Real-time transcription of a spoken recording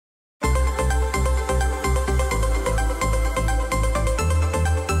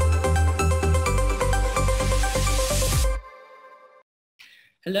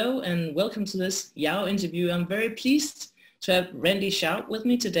Hello and welcome to this YOW interview. I'm very pleased to have Randy Shoup with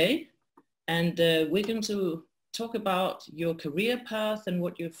me today. And we're going to talk about your career path and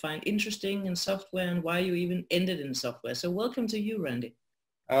what you find interesting in software and why you even ended in software. So welcome to you, Randy.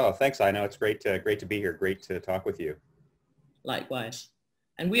 Oh, thanks, Aino. It's great to be here. Great to talk with you. Likewise.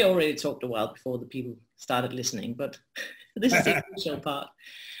 And we already talked a while before the people started listening, but this is the crucial part.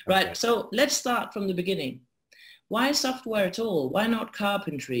 Right, okay. So let's start from the beginning. Why software at all? Why not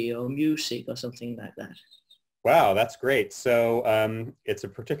carpentry or music or something like that? Wow, that's great. So it's a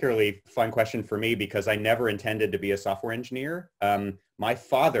particularly fun question for me because I never intended to be a software engineer. My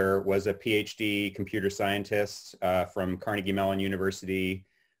father was a PhD computer scientist from Carnegie Mellon University.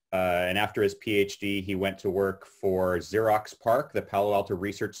 And after his PhD, he went to work for Xerox PARC, the Palo Alto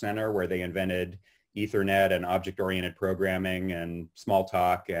Research Center, where they invented Ethernet and object-oriented programming and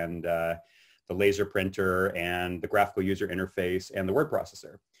Smalltalk and the laser printer and the graphical user interface and the word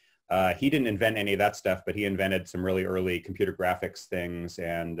processor. He didn't invent any of that stuff, but he invented some really early computer graphics things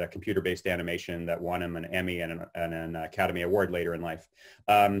and computer-based animation that won him an Emmy and an Academy Award later in life.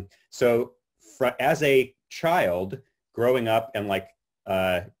 So as a child, growing up and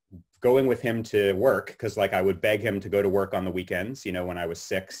going with him to work, because I would beg him to go to work on the weekends, when I was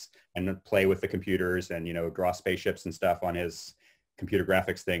 6 and play with the computers and, draw spaceships and stuff on his computer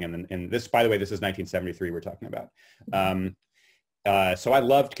graphics thing. And this, by the way, this is 1973 we're talking about. So I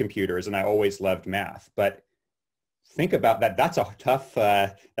loved computers and I always loved math, but think about that. That's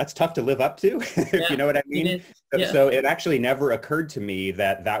tough to live up to, if you know what I mean. Yeah. So it actually never occurred to me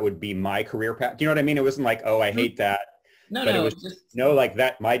that that would be my career path. Do you know what I mean? It wasn't like, oh, I hate that. No, but no, it was like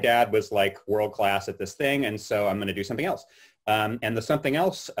that. My dad was like world class at this thing. And so I'm going to do something else. And the something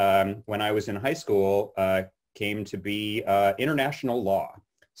else, when I was in high school, came to be international law.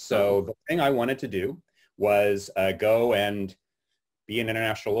 So the thing I wanted to do was go and be an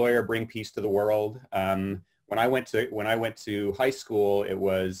international lawyer, bring peace to the world. When I went to high school, it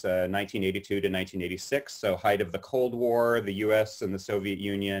was 1982 to 1986. So height of the Cold War, the U.S. and the Soviet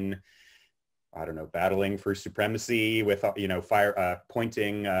Union, I don't know, battling for supremacy with,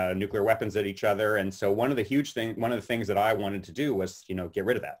 pointing nuclear weapons at each other. And so one of the things that I wanted to do was, get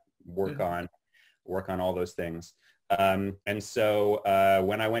rid of that, work on all those things. And so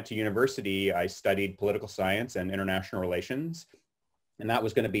when I went to university, I studied political science and international relations, and that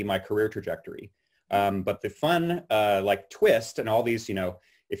was going to be my career trajectory. But the fun twist and all these,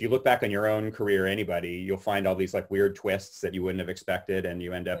 if you look back on your own career, anybody, you'll find all these weird twists that you wouldn't have expected, and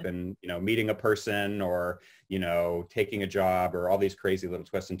you end up in, meeting a person or, taking a job or all these crazy little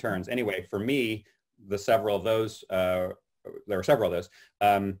twists and turns. Anyway, for me, there were several of those.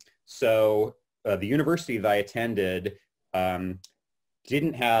 So the university that I attended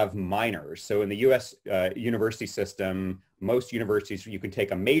didn't have minors. So in the U.S. University system, most universities, you can take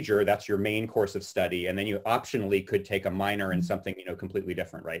a major, that's your main course of study, and then you optionally could take a minor in something, completely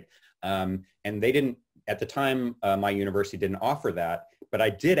different, right? And they didn't, at the time, my university didn't offer that, but I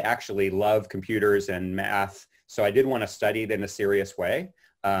did actually love computers and math, so I did want to study it in a serious way.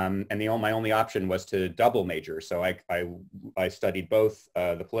 And my only option was to double major. So I studied both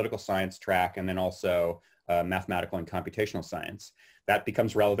the political science track and then also mathematical and computational science. That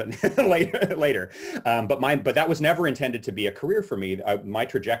becomes relevant later. But that was never intended to be a career for me. My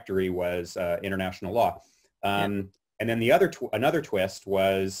trajectory was international law. And then another twist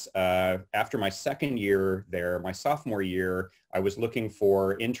was after my second year there, my sophomore year, I was looking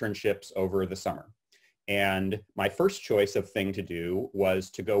for internships over the summer. And my first choice of thing to do was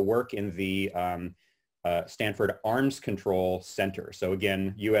to go work in the Stanford Arms Control Center. So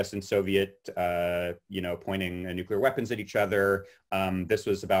again, US and Soviet, pointing nuclear weapons at each other. This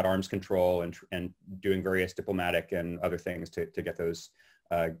was about arms control and doing various diplomatic and other things to get those,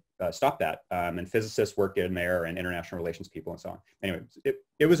 stop that. And physicists worked in there and international relations people and so on. Anyway,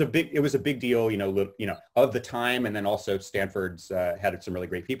 it was a big deal, of the time. And then also Stanford's had some really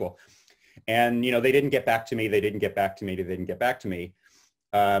great people. And, they didn't get back to me.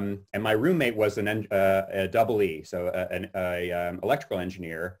 And my roommate was a double E, so an electrical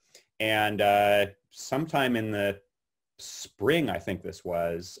engineer. And sometime in the spring, I think this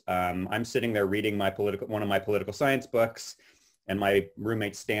was, I'm sitting there reading one of my political science books, and my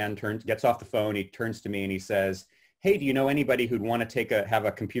roommate Stan gets off the phone. He turns to me and he says, "Hey, do you know anybody who'd want to have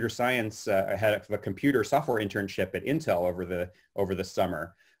a computer science, have a computer software internship at Intel over the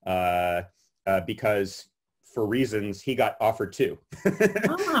summer?" Because for reasons he got offered two.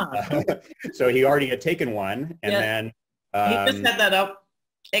 So he already had taken one, and then he just had that up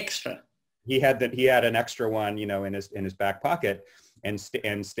extra. He had an extra one, in his back pocket, and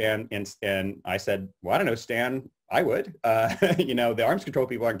I said, well, I don't know, Stan, I would. You know, the arms control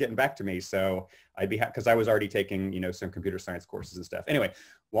people aren't getting back to me, so I'd be because I was already taking, you know, some computer science courses and stuff. Anyway,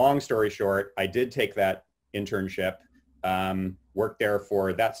 long story short, I did take that internship, worked there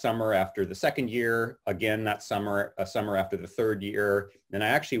for that summer after the second year, again that summer, a summer after the third year. Then I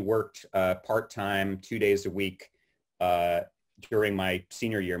actually worked part-time 2 days a week during my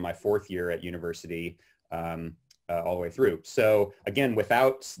senior year, my fourth year at university, all the way through. So again,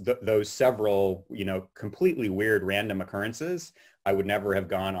 without those several, you know, completely weird random occurrences, I would never have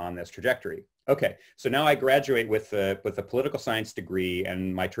gone on this trajectory. Okay, so now I graduate with a political science degree,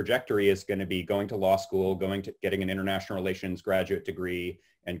 and my trajectory is going to be going to law school, getting an international relations graduate degree,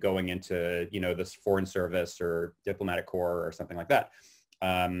 and going into, you know, this foreign service or diplomatic corps or something like that.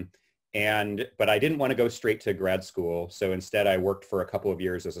 But I didn't want to go straight to grad school, so instead I worked for a couple of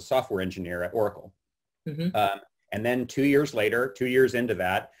years as a software engineer at Oracle. Mm-hmm. And then 2 years later, 2 years into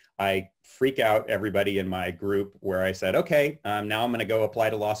that, I freak out everybody in my group where I said, okay, now I'm going to go apply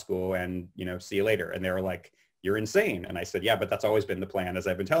to law school and, you know, see you later. And they were like, you're insane. And I said, yeah, but that's always been the plan, as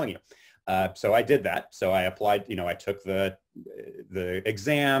I've been telling you. So I did that. So I applied, you know, I took the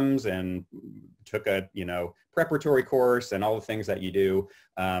exams and took a, you know, preparatory course and all the things that you do.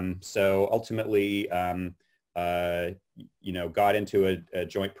 So ultimately, you know, got into a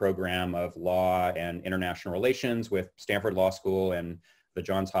joint program of law and international relations with Stanford Law School and the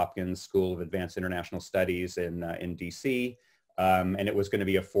Johns Hopkins School of Advanced International Studies in DC. And it was going to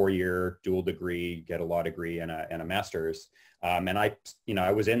be a 4-year dual degree, get a law degree and a master's. And I, you know,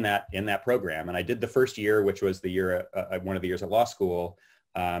 I was in that program, and I did the first year, which was the year, one of the years at law school.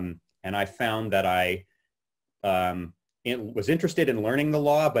 And I found that I was interested in learning the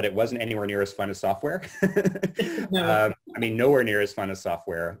law, but it wasn't anywhere near as fun as software. No. I mean, nowhere near as fun as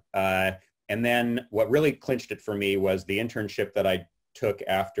software. And then what really clinched it for me was the internship that I took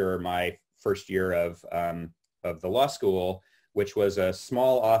after my first year of the law school, which was a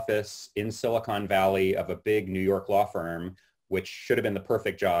small office in Silicon Valley of a big New York law firm, which should have been the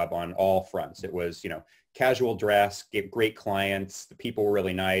perfect job on all fronts. It was, you know, casual dress, great clients, the people were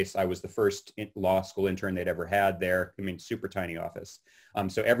really nice. I was the first law school intern they'd ever had there. I mean, super tiny office.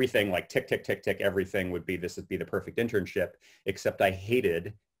 So everything like tick, tick, tick, tick, everything would be, this would be the perfect internship, except I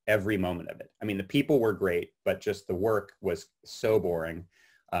hated every moment of it. I mean, the people were great, but just the work was so boring.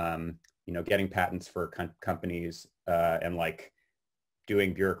 You know, getting patents for companies and like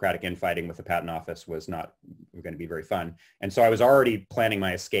doing bureaucratic infighting with the patent office was not going to be very fun. And so I was already planning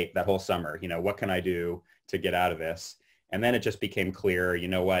my escape that whole summer. You know, what can I do to get out of this? And then it just became clear, you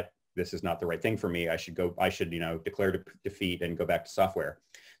know what, this is not the right thing for me. I should, you know, declare defeat and go back to software.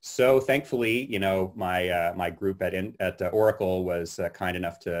 So thankfully, you know, my group at Oracle was kind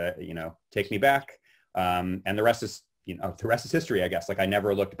enough to, you know, take me back. And the rest is, you know, the rest is history, I guess. Like I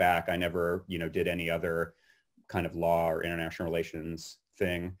never looked back. I never, you know, did any other kind of law or international relations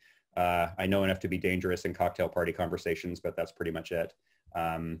thing. I know enough to be dangerous in cocktail party conversations, but that's pretty much it.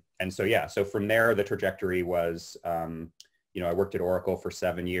 And so, yeah, so from there, the trajectory was, you know, I worked at Oracle for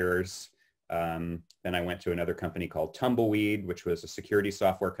 7 years. Then I went to another company called Tumbleweed, which was a security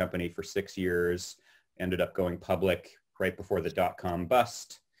software company for 6 years, ended up going public right before the dot-com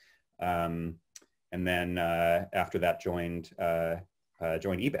bust. And then after that joined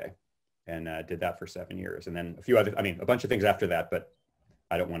eBay and did that for 7 years. And then a few other, I mean, a bunch of things after that, but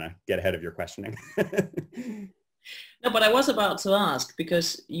I don't want to get ahead of your questioning. No, but I was about to ask,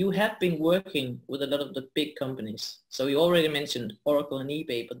 because you have been working with a lot of the big companies. So you already mentioned Oracle and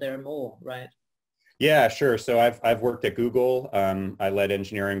eBay, but there are more, right? Yeah, sure. So I've worked at Google. I led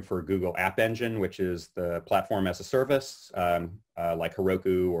engineering for Google App Engine, which is the platform as a service, like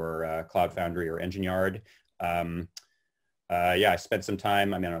Heroku or Cloud Foundry or Engine Yard. Yeah, I spent some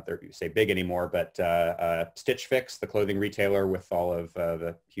time, I mean, I don't know if they say big anymore, but Stitch Fix, the clothing retailer with all of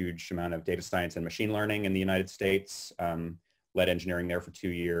the huge amount of data science and machine learning in the United States, led engineering there for 2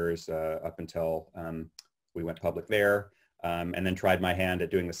 years up until we went public there, and then tried my hand at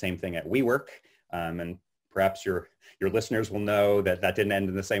doing the same thing at WeWork. And perhaps your listeners will know that that didn't end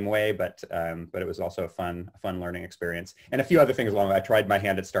in the same way, but it was also a fun learning experience. And a few other things along the way. I tried my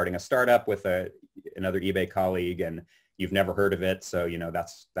hand at starting a startup with another eBay colleague, and you've never heard of it, so you know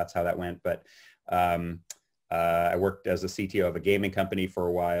that's how that went. But I worked as a CTO of a gaming company for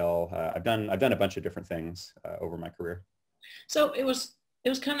a while. I've done a bunch of different things over my career. So it was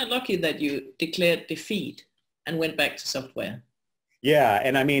kind of lucky that you declared defeat and went back to software. Yeah,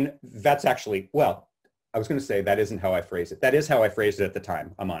 and I mean that's actually, well, I was going to say that isn't how I phrased it. That is how I phrased it at the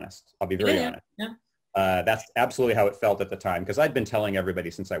time. I'm honest. I'll be very honest. Yeah. That's absolutely how it felt at the time, because I'd been telling everybody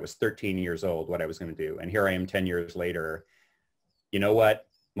since I was 13 years old what I was going to do. And here I am 10 years later. You know what?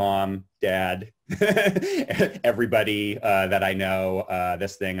 mom, dad, everybody that I know,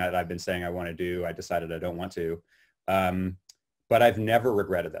 this thing that I've been saying I want to do, I decided I don't want to. But I've never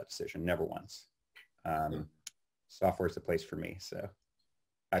regretted that decision, never once. Software is the place for me. So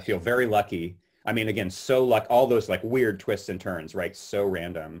I feel very lucky. I mean, again, so like all those like weird twists and turns, right? So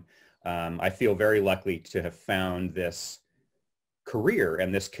random. I feel very lucky to have found this career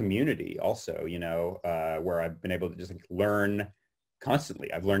and this community also, you know, where I've been able to just like, learn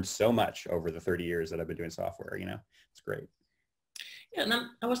constantly. I've learned so much over the 30 years that I've been doing software, you know, it's great. Yeah, and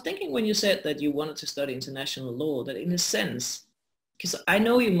I was thinking when you said that you wanted to study international law, that in a sense, because I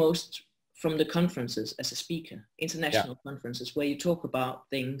know you most from the conferences as a speaker, international conferences, where you talk about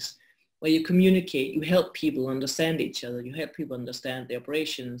things, where you communicate, you help people understand each other, you help people understand the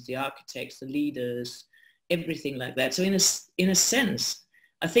operations, the architects, the leaders, everything like that. So in a sense,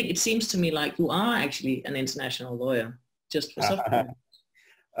 I think it seems to me like you are actually an international lawyer just for software.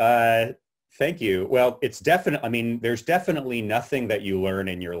 Thank you. Well, it's definitely, I mean, there's definitely nothing that you learn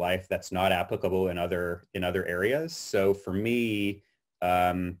in your life that's not applicable in other areas. So for me,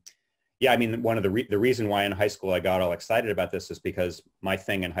 yeah, I mean, one of the reason why in high school I got all excited about this is because my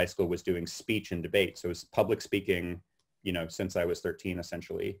thing in high school was doing speech and debate. So it was public speaking, you know, since I was 13,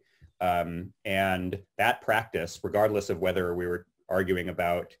 essentially. And that practice, regardless of whether we were arguing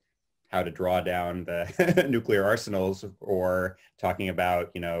about how to draw down the nuclear arsenals or talking about,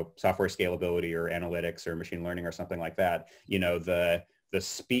 you know, software scalability or analytics or machine learning or something like that, you know, the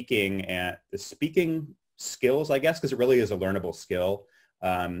speaking skills, I guess, because it really is a learnable skill.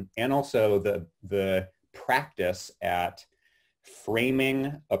 And also the practice at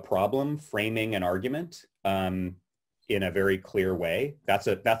framing a problem, framing an argument in a very clear way. That's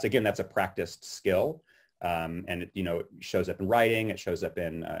a practiced skill. And it, you know, it shows up in writing, it shows up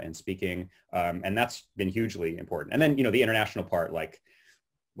in speaking, and that's been hugely important. And then, you know, the international part, like,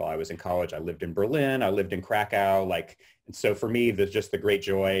 while I was in college, I lived in Berlin, I lived in Krakow, like, and so for me, there's just the great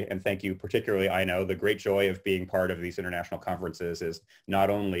joy, and thank you particularly, Aino, the great joy of being part of these international conferences is not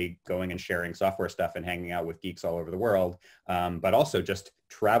only going and sharing software stuff and hanging out with geeks all over the world, but also just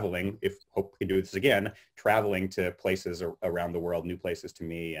traveling, if hope we can do this again, traveling to places around the world, new places to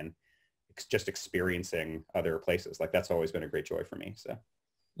me, and just experiencing other places. Like, that's always been a great joy for me. So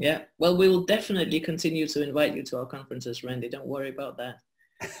yeah, well, we will definitely continue to invite you to our conferences, Randy. Don't worry about that.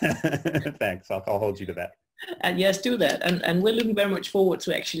 Thanks. I'll hold you to that. And yes, do that. And we're looking very much forward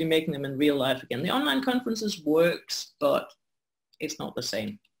to actually making them in real life again. The online conferences works, but it's not the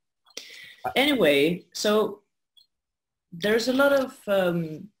same. Anyway, so there's a lot of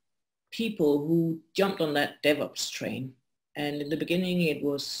people who jumped on that DevOps train. And in the beginning, it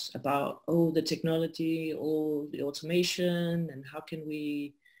was about, oh, the technology, or the automation, and how can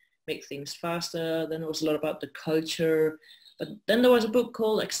we make things faster. Then it was a lot about the culture. But then there was a book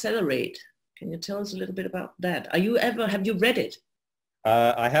called Accelerate. Can you tell us a little bit about that? Have you read it?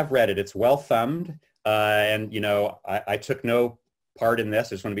 I have read it. It's well thumbed. And, you know, I took no part in this.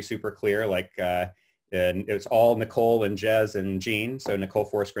 I just want to be super clear. Like, and it's all Nicole and Jez and Jean. So Nicole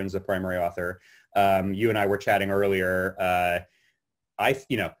Forsgren's the primary author. You and I were chatting earlier.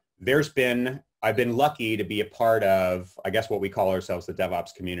 You know, I've been lucky to be a part of, I guess, what we call ourselves, the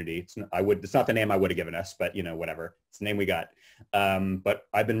DevOps community. It's not the name I would have given us, but, you know, whatever. It's the name we got. But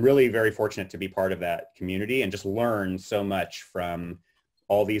I've been really very fortunate to be part of that community and just learn so much from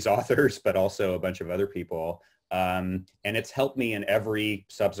all these authors, but also a bunch of other people. And it's helped me in every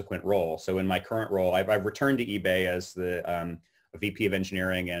subsequent role. So in my current role, I've returned to eBay as the VP of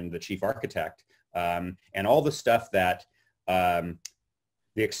engineering and the chief architect. And all the stuff that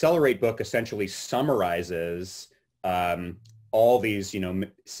the Accelerate book essentially summarizes all these, you know,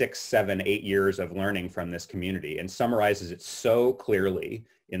 6, 7, 8 years of learning from this community, and summarizes it so clearly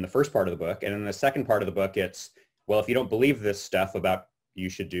in the first part of the book. And in the second part of the book, it's, well, if you don't believe this stuff about you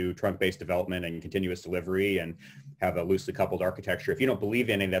should do trunk-based development and continuous delivery and have a loosely coupled architecture, if you don't believe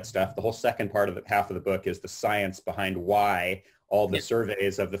any of that stuff, the whole second part of the half of the book is the science behind why all the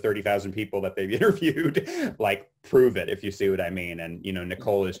surveys of the 30,000 people that they've interviewed, like, prove it, if you see what I mean. And, you know,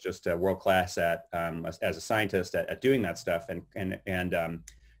 Nicole is just world-class at, as a scientist at doing that stuff and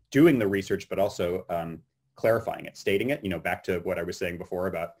doing the research, but also clarifying it, stating it, you know, back to what I was saying before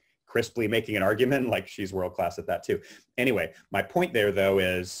about crisply making an argument, like, she's world-class at that too. Anyway, my point there, though,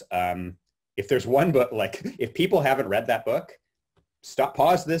 is if there's one book, like, if people haven't read that book,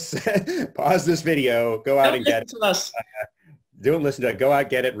 pause this video, go out and get it. Don't listen to it. Go out,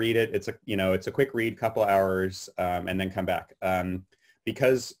 get it, read it. It's a quick read, couple hours, and then come back.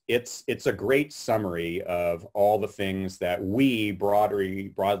 Because it's a great summary of all the things that we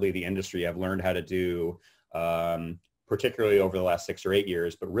broadly the industry have learned how to do, particularly over the last 6 or 8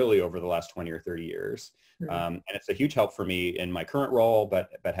 years, but really over the last 20 or 30 years. And it's a huge help for me in my current role, but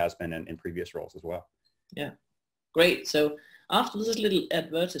has been in previous roles as well. Yeah, great. So after this little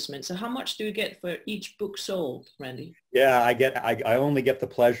advertisement, so how much do you get for each book sold, Randy? Yeah, I only get the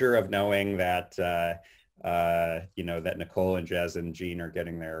pleasure of knowing that, you know, that Nicole and Jez and Jean are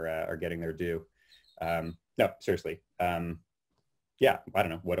getting their due. No, seriously. Yeah, I don't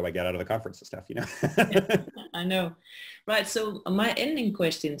know. What do I get out of the conference and stuff, you know? Yeah, I know. Right. So my ending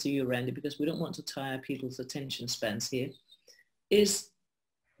question to you, Randy, because we don't want to tire people's attention spans here, is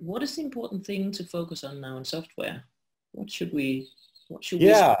what is the important thing to focus on now in software? What should we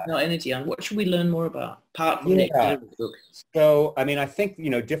spend our energy on? What should we learn more about, apart from the book? So, I mean, I think, you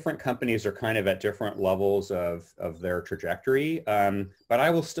know, different companies are kind of at different levels of their trajectory. But I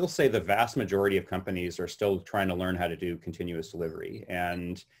will still say the vast majority of companies are still trying to learn how to do continuous delivery.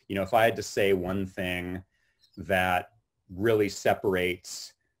 And, you know, if I had to say one thing that really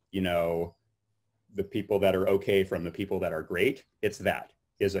separates, you know, the people that are okay from the people that are great, it's that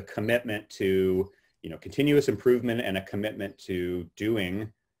is a commitment to, you know, continuous improvement and a commitment to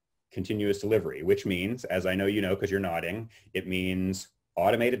doing continuous delivery, which means, as I know you know, because you're nodding, it means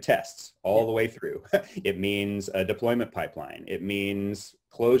automated tests all the way through. It means a deployment pipeline. It means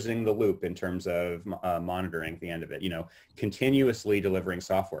closing the loop in terms of monitoring at the end of it, you know, continuously delivering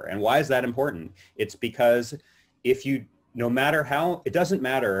software. And why is that important? It's because if you, no matter how, it doesn't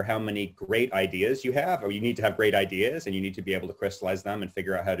matter how many great ideas you have, or you need to have great ideas and you need to be able to crystallize them and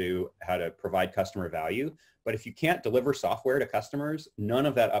figure out how to provide customer value. But if you can't deliver software to customers, none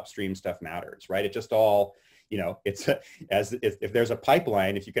of that upstream stuff matters, right? It just all, you know, it's as if there's a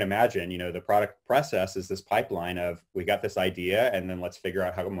pipeline, if you can imagine, you know, the product process is this pipeline of, we got this idea and then let's figure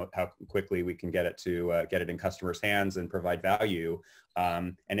out how quickly we can get it to get it in customers' hands and provide value.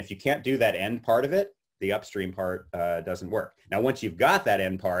 And if you can't do that end part of it, the upstream part doesn't work. Now, once you've got that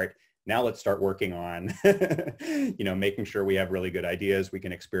end part, now let's start working on, you know, making sure we have really good ideas, we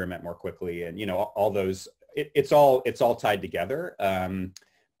can experiment more quickly, and, you know, all those, it's all tied together.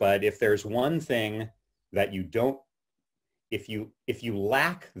 But if there's one thing that you don't, if you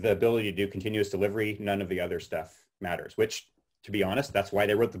lack the ability to do continuous delivery, none of the other stuff matters, which, to be honest, that's why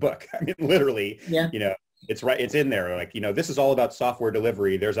they wrote the book. I mean, literally, you know, it's right, it's in there. Like, you know, this is all about software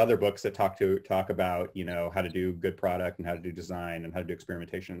delivery. There's other books that talk about, you know, how to do good product and how to do design and how to do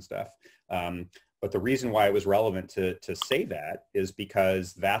experimentation and stuff. But the reason why it was relevant to say that is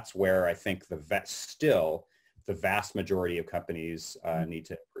because that's where I think the vast majority of companies need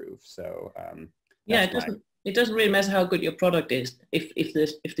to improve. So yeah, it doesn't really matter how good your product is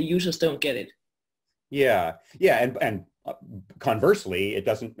if the users don't get it. Yeah, and conversely, it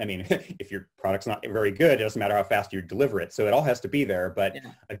doesn't, I mean, if your product's not very good, it doesn't matter how fast you deliver it. So it all has to be there. But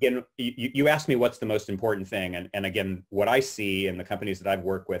again, you asked me what's the most important thing. And again, what I see in the companies that I've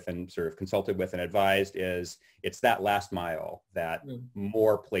worked with and sort of consulted with and advised is it's that last mile that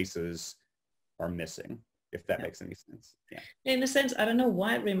more places are missing, if that makes any sense. Yeah. In a sense, I don't know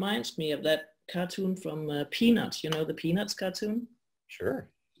why it reminds me of that cartoon from Peanuts, you know, the Peanuts cartoon? Sure.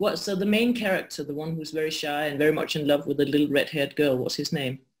 So the main character, the one who's very shy and very much in love with the little red-haired girl, what's his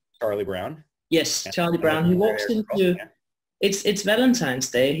name? Charlie Brown. Yes, Charlie Brown. He walks into, it's Valentine's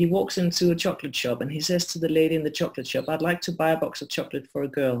Day. He walks into a chocolate shop and he says to the lady in the chocolate shop, I'd like to buy a box of chocolate for a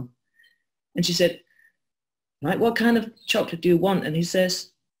girl. And she said, right, what kind of chocolate do you want? And he says,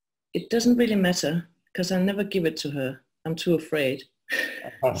 it doesn't really matter because I never give it to her. I'm too afraid.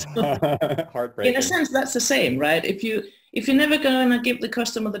 Heartbreaking. In a sense, that's the same, right? If you're never going to give the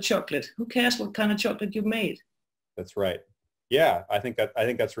customer the chocolate, who cares what kind of chocolate you've made? That's right. Yeah, I think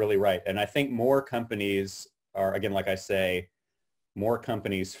that's really right. And I think more companies are, again, like I say, more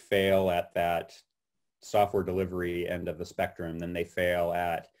companies fail at that software delivery end of the spectrum than they fail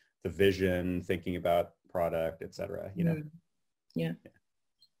at the vision, thinking about product, et cetera, you know? Yeah.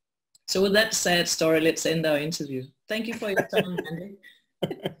 So with that sad story, let's end our interview. Thank you for your time,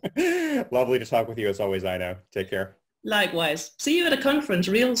 Andy. Lovely to talk with you as always, Aino. Take care. Likewise. See you at a conference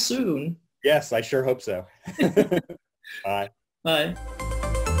real soon. Yes, I sure hope so. Bye. Bye.